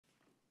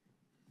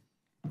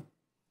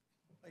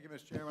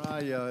Mr. Chairman.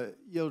 I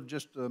yield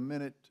just a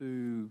minute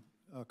to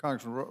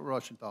Congressman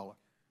Reschenthaler.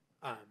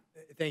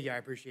 Thank you. I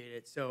appreciate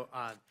it. So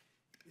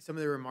some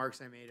of the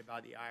remarks I made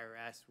about the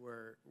IRS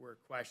were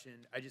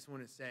questioned. I just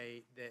want to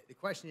say that the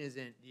question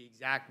isn't the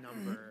exact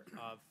number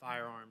of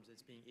firearms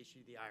that's being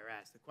issued to the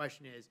IRS. The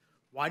question is,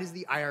 why does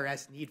the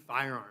IRS need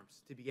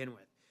firearms to begin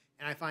with?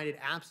 And I find it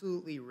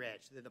absolutely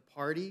rich that the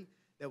party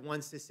that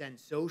wants to send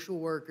social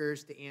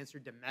workers to answer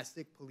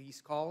domestic police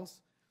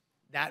calls,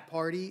 that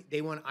party,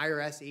 they want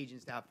IRS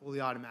agents to have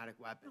fully automatic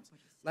weapons.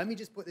 Let me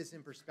just put this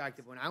in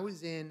perspective. When I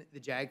was in the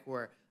JAG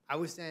Corps, I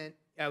was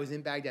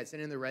in Baghdad,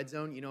 sent in the red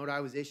zone. You know what I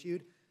was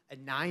issued? A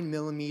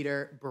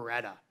 9mm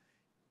Beretta.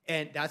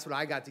 And that's what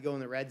I got to go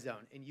in the red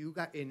zone. And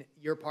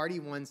your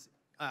party wants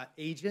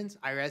agents,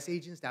 IRS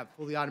agents, to have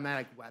fully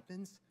automatic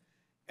weapons.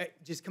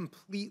 Just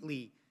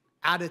completely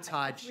out of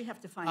touch. We have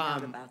to find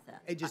out about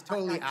that. It just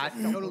totally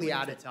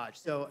out of touch.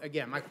 So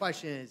again, my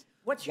question is,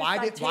 what's your why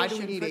do we need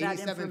citation for that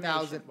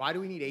 87,000? Why do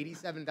we need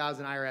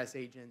 87,000 IRS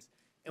agents?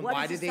 And What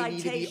why is do the they need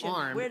to be citation?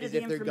 armed Where does as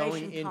the if they're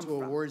going information into come a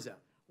from? war zone?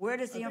 Where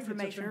does the I think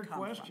information it's a fair come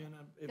question,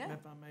 from? if Yeah.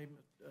 I may.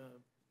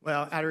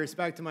 Well, out of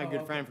respect to my good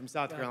okay. friend from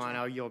South Carolina,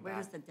 I'll yield Where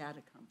back. does the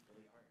data come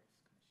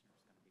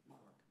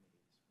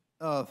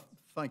from?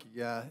 Thank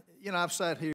you, Guy. You know, I've sat here